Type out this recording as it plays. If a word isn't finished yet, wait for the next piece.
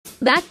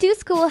Back to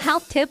school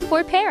health tip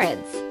for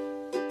parents.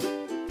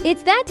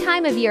 It's that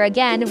time of year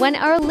again when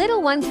our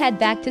little ones head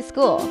back to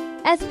school.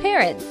 As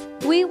parents,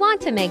 we want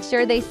to make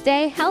sure they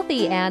stay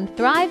healthy and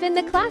thrive in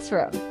the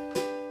classroom.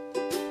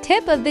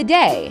 Tip of the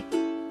day: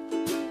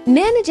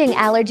 managing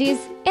allergies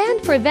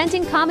and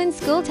preventing common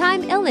school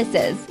time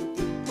illnesses.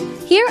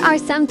 Here are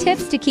some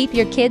tips to keep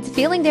your kids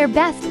feeling their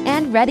best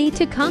and ready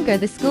to conquer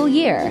the school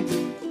year.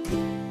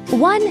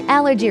 1.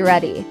 Allergy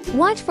ready.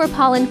 Watch for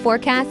pollen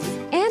forecasts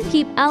and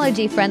keep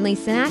allergy-friendly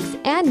snacks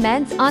and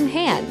meds on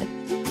hand.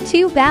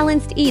 2.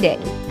 Balanced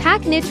eating.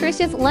 Pack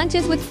nutritious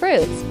lunches with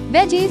fruits,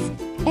 veggies,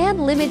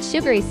 and limit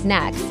sugary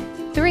snacks.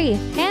 3.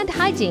 Hand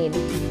hygiene.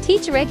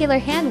 Teach regular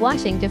hand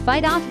washing to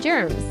fight off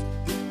germs.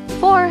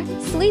 4.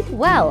 Sleep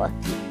well.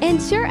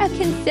 Ensure a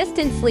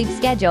consistent sleep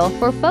schedule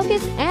for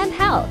focus and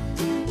health.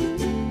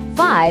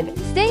 5.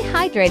 Stay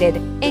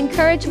hydrated.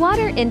 Encourage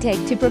water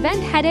intake to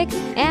prevent headaches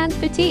and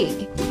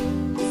fatigue.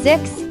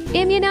 6.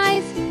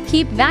 Immunize.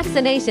 Keep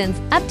vaccinations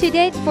up to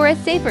date for a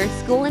safer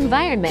school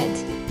environment.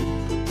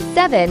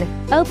 7.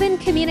 Open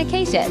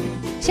communication.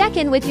 Check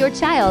in with your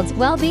child's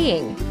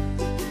well-being.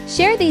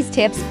 Share these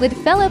tips with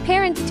fellow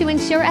parents to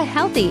ensure a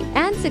healthy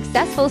and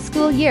successful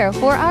school year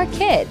for our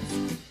kids.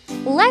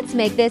 Let's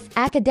make this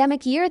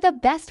academic year the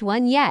best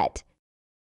one yet.